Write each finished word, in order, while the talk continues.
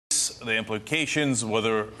the implications,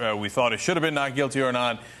 whether we thought it should have been not guilty or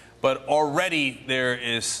not. But already there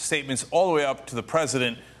is statements all the way up to the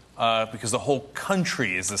president because the whole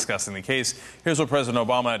country is discussing the case. Here's what President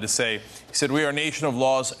Obama had to say. He said, "We are a nation of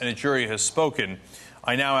laws and a jury has spoken.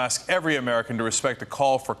 I now ask every American to respect the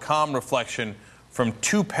call for calm reflection from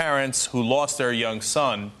two parents who lost their young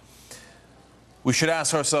son. We should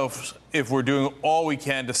ask ourselves if we're doing all we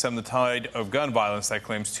can to stem the tide of gun violence that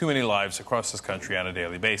claims too many lives across this country on a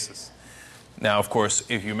daily basis." Now, of course,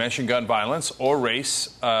 if you mention gun violence or race,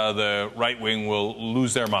 the right wing will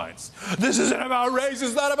lose their minds. This isn't about race,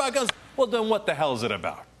 it's not about guns. Well, then what the hell is it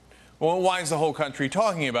about? Well, why is the whole country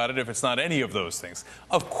talking about it if it's not any of those things?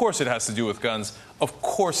 Of course it has to do with guns. Of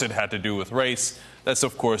course it had to do with race. That's,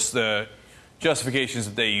 of course, the justifications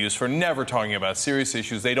that they use for never talking about serious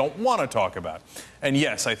issues they don't want to talk about. And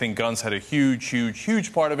yes, I think guns had a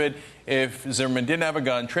huge part of it. If Zimmerman didn't have a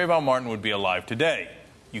gun, Trayvon Martin would be alive today.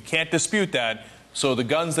 You can't dispute that. So the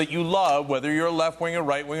guns that you love, whether you're a left wing or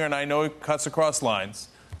right wing, and I know it cuts across lines,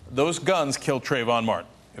 those guns killed Trayvon Martin.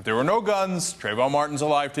 If there were no guns, Trayvon Martin's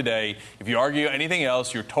alive today. If you argue anything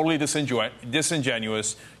else, you're totally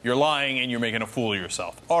disingenuous, you're lying, and you're making a fool of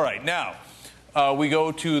yourself. All right, now we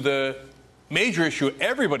go to the major issue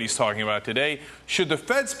everybody's talking about today. Should the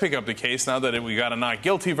feds pick up the case now that we got a not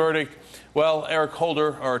guilty verdict? Well, Eric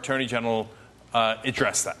Holder, our Attorney General,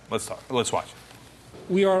 addressed that. Let's watch it.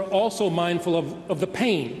 We are also mindful of the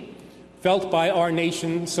pain felt by our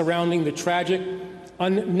nation surrounding the tragic,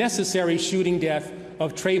 unnecessary shooting death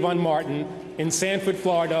of Trayvon Martin in Sanford,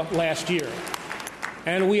 Florida last year.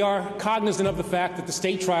 And we are cognizant of the fact that the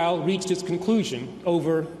state trial reached its conclusion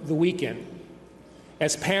over the weekend.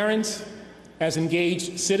 As parents, as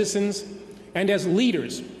engaged citizens, and as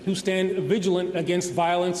leaders who stand vigilant against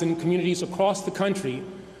violence in communities across the country,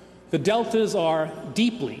 the Deltas are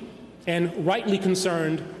deeply and rightly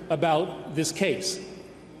concerned about this case.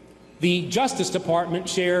 The Justice Department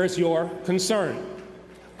shares your concern.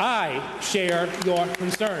 I share your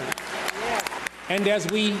concern. And as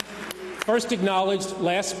we first acknowledged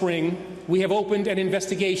last spring, we have opened an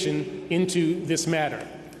investigation into this matter.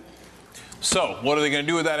 So, what are they going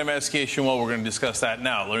to do with that investigation? Well, we're going to discuss that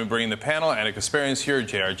now. Let me bring in the panel. Anna Kasparian's here.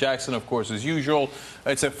 J.R. Jackson, of course, as usual.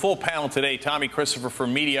 It's a full panel today. Tommy Christopher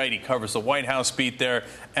from Mediaite. He covers the White House beat there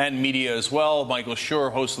and media as well. Michael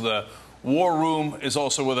Schur, host of the War Room, is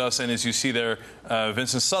also with us. And as you see there,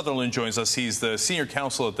 Vincent Sutherland joins us. He's the senior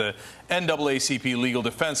counsel at the NAACP Legal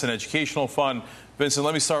Defense and Educational Fund. Vincent,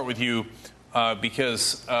 let me start with you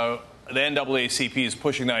because the NAACP is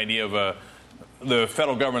pushing the idea of the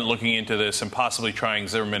federal government looking into this and possibly trying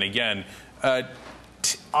Zimmerman again.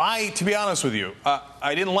 To be honest with you,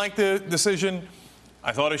 I didn't like the decision.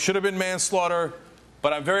 I thought it should have been manslaughter,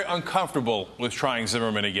 but I'm very uncomfortable with trying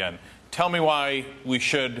Zimmerman again. Tell me why we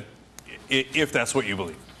should, if that's what you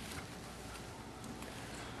believe.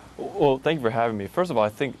 Well, thank you for having me. First of all, I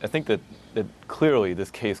think that clearly this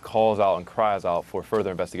case calls out and cries out for further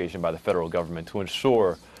investigation by the federal government to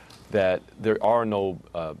ensure that there are no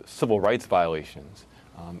civil rights violations.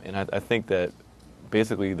 And I think that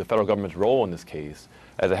basically the federal government's role in this case,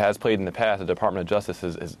 as it has played in the past, the Department of Justice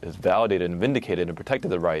has validated and vindicated and protected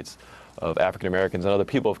the rights of African Americans and other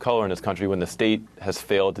people of color in this country when the state has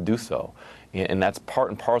failed to do so. And that's part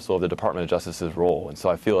and parcel of the Department of Justice's role. And so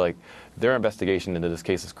I feel like their investigation into this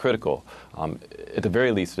case is critical, at the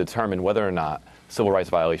very least, to determine whether or not civil rights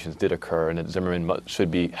violations did occur and that Zimmerman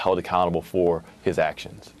should be held accountable for his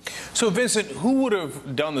actions. So, Vincent, who would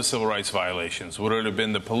have done the civil rights violations? Would it have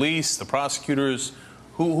been the police, the prosecutors?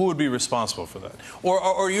 Who would be responsible for that?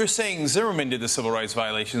 Or you're saying Zimmerman did the civil rights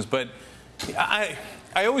violations, but I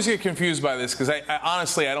always get confused by this because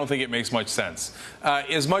honestly, I don't think it makes much sense.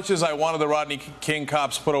 As much as I wanted the Rodney King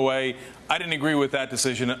cops put away, I didn't agree with that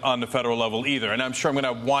decision on the federal level either. And I'm sure I'm going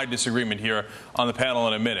to have wide disagreement here on the panel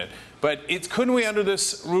in a minute. But couldn't we, under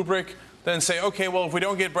this rubric, then say, okay, well, if we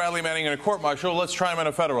don't get Bradley Manning in a court-martial, let's try him on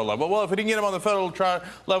a federal level. Well, if we didn't get him on the federal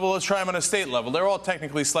level, let's try him on a state level. They're all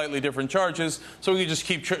technically slightly different charges, so we can just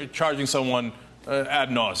keep charging someone ad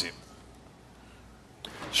nauseum.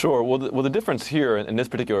 Sure. Well, the difference here in this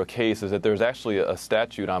particular case is that there's actually a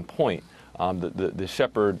statute on point, the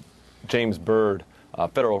Shepard James Byrd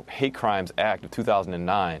Federal Hate Crimes Act of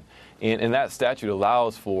 2009. And that statute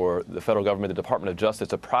allows for the federal government, the Department of Justice,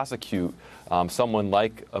 to prosecute someone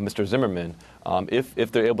like Mr. Zimmerman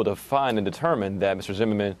if they're able to find and determine that Mr.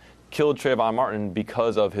 Zimmerman killed Trayvon Martin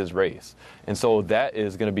because of his race. And so that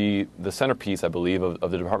is going to be the centerpiece, I believe, of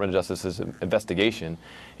the Department of Justice's investigation.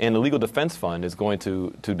 And the Legal Defense Fund is going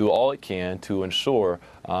to do all it can to ensure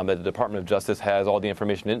that the Department of Justice has all the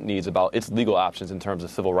information it needs about its legal options in terms of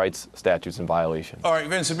civil rights statutes and violations. All right,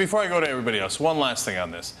 Vincent, before I go to everybody else, one last thing on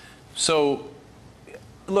this. So,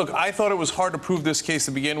 look, I thought it was hard to prove this case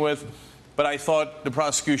to begin with, but I thought the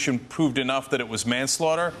prosecution proved enough that it was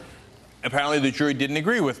manslaughter. Apparently the jury didn't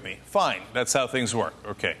agree with me. Fine, that's how things work.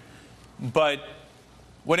 Okay. But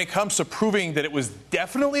when it comes to proving that it was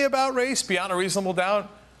definitely about race beyond a reasonable doubt,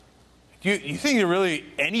 do you think there really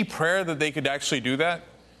any prayer that they could actually do that?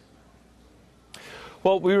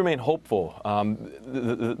 Well, we remain hopeful.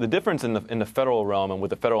 The difference in the federal realm and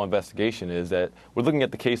with the federal investigation is that we're looking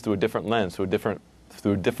at the case through a different lens, through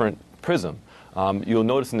a different prism. You'll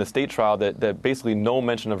notice in the state trial that basically no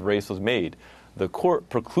mention of race was made. The court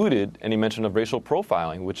precluded any mention of racial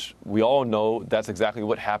profiling, which we all know that's exactly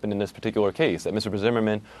what happened in this particular case, that Mr.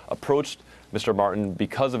 Zimmerman approached Mr. Martin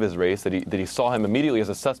because of his race, that he saw him immediately as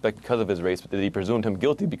a suspect because of his race, but that he presumed him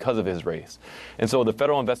guilty because of his race. And so the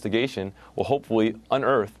federal investigation will hopefully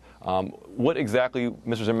unearth what exactly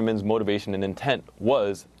Mr. Zimmerman's motivation and intent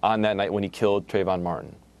was on that night when he killed Trayvon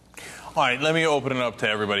Martin. All right, let me open it up to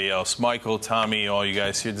everybody else. Michael, Tommy, all you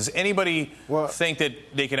guys here. Does anybody think that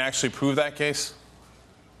they can actually prove that case?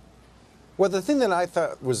 Well, the thing that I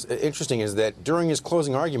thought was interesting is that during his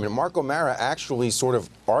closing argument, Mark O'Mara actually sort of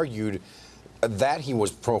argued that he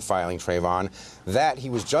was profiling Trayvon, that he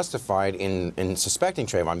was justified in suspecting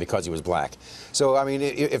Trayvon because he was black. So, I mean,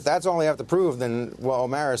 if that's all they have to prove, then, well,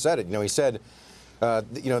 O'Mara said it. You know, he said,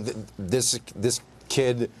 this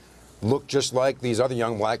kid looked just like these other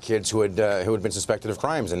young black kids who had been suspected of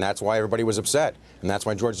crimes, and that's why everybody was upset, and that's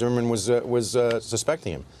why George Zimmerman was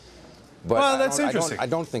suspecting him. But well, that's interesting. I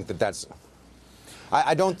don't think that that's.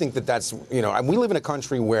 I don't think that that's, you know, we live in a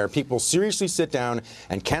country where people seriously sit down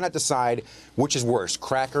and cannot decide which is worse,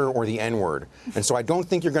 cracker or the N-word. And so I don't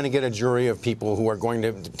think you're going to get a jury of people who are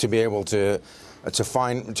going to be able to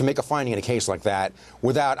make a finding in a case like that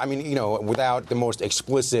without, I mean, you know, without the most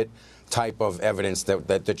explicit type of evidence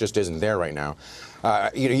that just isn't there right now.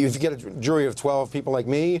 You know, if you get a jury of 12 people like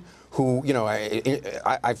me who, you know,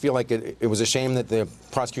 I feel like it was a shame that the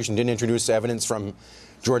prosecution didn't introduce evidence from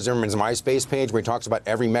George Zimmerman's MySpace page where he talks about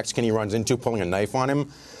every Mexican he runs into pulling a knife on him.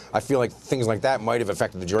 I feel like things like that might have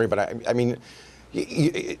affected the jury, but I mean,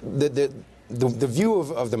 the view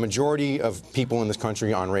of the majority of people in this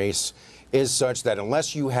country on race is such that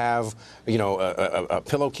unless you have, you know, a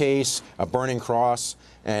pillowcase, a burning cross,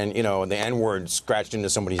 and, you know, the N-word scratched into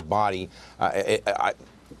somebody's body,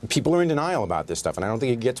 people are in denial about this stuff, and I don't think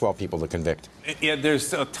you get 12 people to convict. Yeah,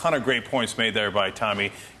 there's a ton of great points made there by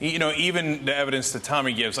Tommy. You know, even the evidence that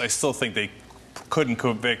Tommy gives, I still think they couldn't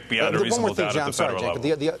convict beyond a reasonable doubt at the federal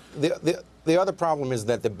level. The other problem is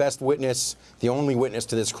that the best witness, the only witness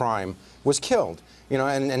to this crime, was killed. You know,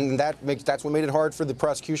 and that's what made it hard for the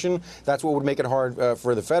prosecution. That's what would make it hard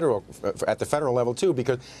for the at the federal level too,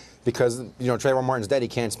 because you know, Trayvon Martin's dead. He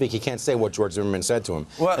can't speak. He can't say what George Zimmerman said to him.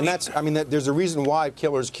 Well, and that's, I mean, there's a reason why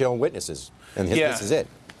killers kill witnesses, and this is it.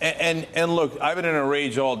 And look, I've been in a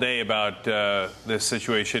rage all day about this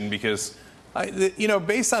situation because, you know,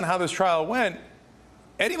 based on how this trial went,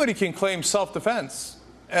 anybody can claim self-defense.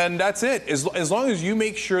 And that's it. As long as you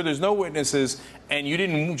make sure there's no witnesses and you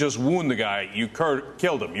didn't just wound the guy, you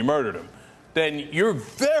killed him, you murdered him, then you're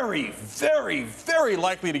very, very, very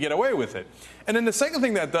likely to get away with it. And then the second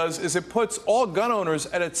thing that does is it puts all gun owners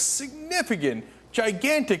at a significant,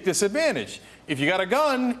 gigantic disadvantage. If you got a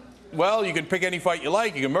gun, well, you can pick any fight you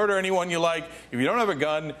like, you can murder anyone you like. If you don't have a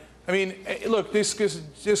gun, I mean, look, this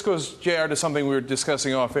goes, JR, to something we were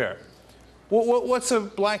discussing off air. What's a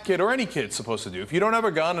black kid or any kid supposed to do? If you don't have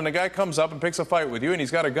a gun and a guy comes up and picks a fight with you and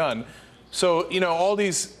he's got a gun, so, you know, all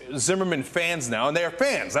these Zimmerman fans now, and they're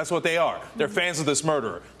fans, that's what they are. They're fans of this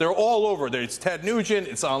murderer. They're all over. It's Ted Nugent,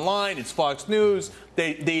 it's online, it's Fox News.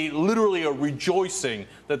 They literally are rejoicing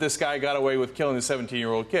that this guy got away with killing a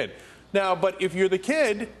 17-year-old kid. Now, but if you're the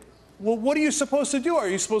kid, well, what are you supposed to do? Are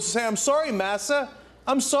you supposed to say, I'm sorry, massa,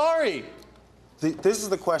 I'm sorry? This is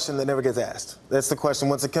the question that never gets asked. That's the question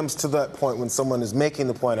once it comes to that point when someone is making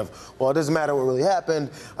the point of, well, it doesn't matter what really happened.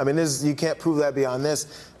 I mean, you can't prove that beyond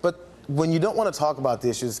this. But when you don't want to talk about the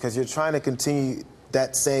issues because you're trying to continue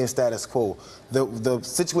that same status quo, the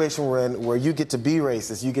situation we're in where you get to be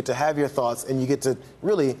racist, you get to have your thoughts, and you get to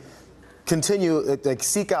really continue, like,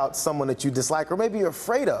 seek out someone that you dislike or maybe you're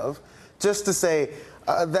afraid of, just to say,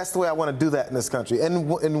 that's the way I want to do that in this country. And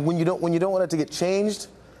when you don't want it to get changed,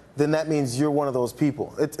 then that means you're one of those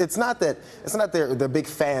people. It's not that they're big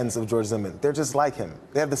fans of George Zimmerman. They're just like him.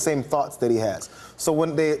 They have the same thoughts that he has. So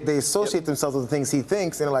when they associate themselves with the things he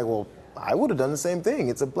thinks, and they're like, well, I would have done the same thing.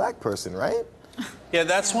 It's a black person, right? Yeah,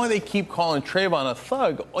 that's why they keep calling Trayvon a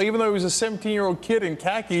thug, even though he was a 17-year-old kid in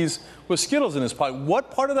khakis with Skittles in his pocket. What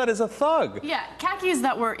part of that is a thug? Yeah, khakis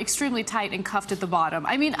that were extremely tight and cuffed at the bottom.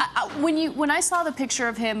 I mean, when I saw the picture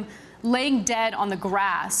of him laying dead on the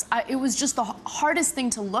grass, it was just the hardest thing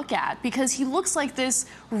to look at because he looks like this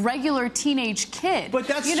regular teenage kid. But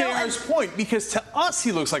that's JR's point, because to us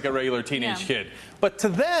he looks like a regular teenage kid. But to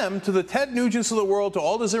them, to the Ted Nugents of the world, to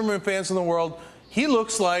all the Zimmerman fans in the world, he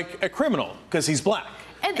looks like a criminal because he's black.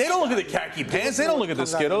 And they don't look at the khaki pants. They don't look at the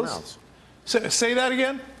Skittles. Say that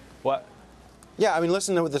again? What? Yeah, I mean,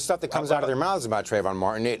 listen to the stuff that comes out of their mouths about Trayvon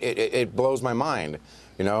Martin. It blows my mind.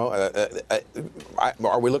 You know,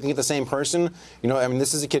 are we looking at the same person? You know, I mean,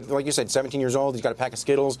 this is a kid, like you said, 17 years old. He's got a pack of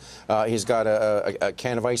Skittles. He's got a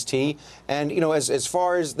can of iced tea. And, you know, as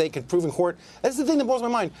far as they can prove in court, that's the thing that blows my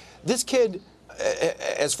mind. This kid,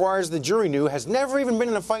 as far as the jury knew, has never even been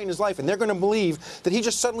in a fight in his life. And they're going to believe that he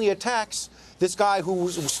just suddenly attacks this guy who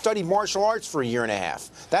studied martial arts for a year and a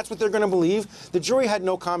half. That's what they're going to believe. The jury had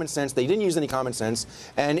no common sense. They didn't use any common sense.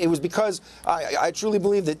 And it was because I truly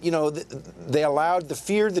believe that, you know, they allowed the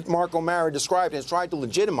fear that Mark O'Mara described and has tried to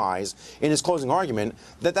legitimize in his closing argument,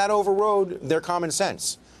 that overrode their common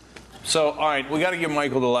sense. So, all right, we got to give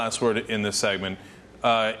Michael the last word in this segment.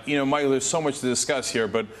 You know, Michael, there's so much to discuss here,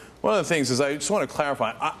 but one of the things is I just want to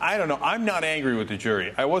clarify. I don't know. I'm not angry with the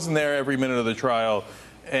jury. I wasn't there every minute of the trial.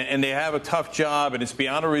 And they have a tough job, and it's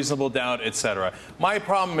beyond a reasonable doubt, et cetera. My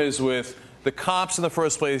problem is with the cops in the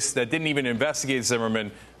first place that didn't even investigate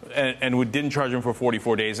Zimmerman and didn't charge him for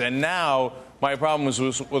 44 days. And now my problem was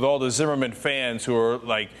with all the Zimmerman fans who are,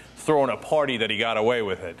 like, throwing a party that he got away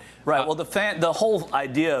with it. Right. Well, the whole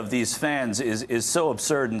idea of these fans is so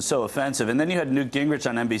absurd and so offensive. And then you had Newt Gingrich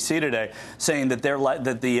on NBC today saying that they're like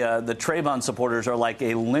the Trayvon supporters are like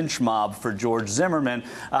a lynch mob for George Zimmerman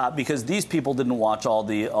because these people didn't watch all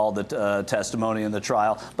the testimony in the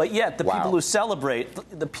trial. But yet the people who celebrate,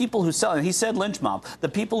 and he said lynch mob, the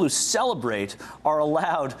people who celebrate are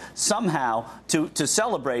allowed somehow to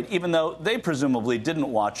celebrate, even though they presumably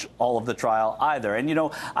didn't watch all of the trial either. And you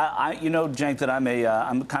know, you know, Cenk, that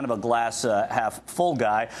I'm kind of a glass half full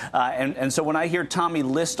guy, and so when I hear Tommy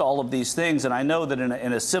list all of these things, and I know that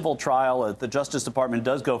in a civil trial, the Justice Department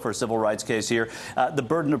does go for a civil rights case here, the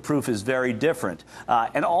burden of proof is very different.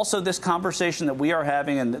 And also this conversation that we are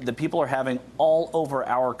having and the people are having all over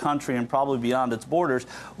our country and probably beyond its borders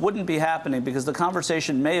wouldn't be happening because the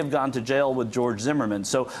conversation may have gone to jail with George Zimmerman.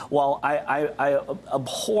 So while I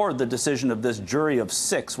abhor the decision of this jury of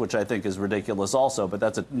 6, which I think is ridiculous also, but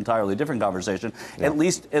that's an entirely different conversation, at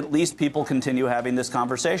least people continue having this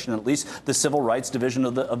conversation. At least the Civil Rights Division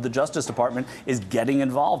of the Justice Department is getting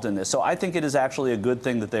involved in this. So I think it is actually a good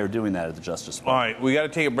thing that they're doing that at the Justice Department. All right, we got to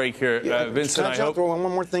take a break here. Vincent, Can I throw one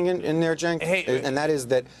more thing in there, Cenk? Hey, and that is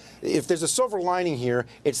that if there's a silver lining here,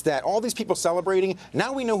 it's that all these people celebrating,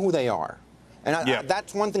 now we know who they are. And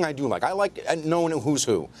that's one thing I do like. I like knowing who's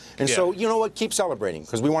who. And so, you know what? Keep celebrating,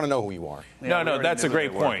 because we want to know who you are. No, that's a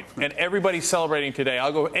great point. And everybody's celebrating today.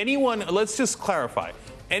 I'll go, let's just clarify.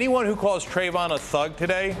 Anyone who calls Trayvon a thug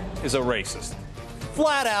today is a racist.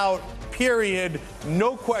 Flat out, period,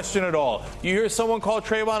 no question at all. You hear someone call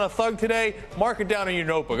Trayvon a thug today, mark it down in your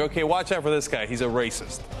notebook. Okay, watch out for this guy. He's a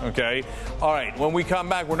racist, okay? All right, when we come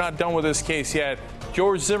back, we're not done with this case yet.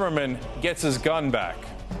 George Zimmerman gets his gun back.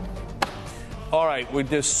 All right,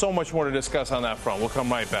 there's so much more to discuss on that front. We'll come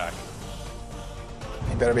right back.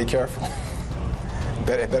 You better be careful.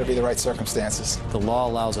 It better be the right circumstances. The law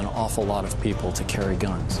allows an awful lot of people to carry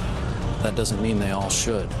guns. That doesn't mean they all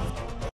should.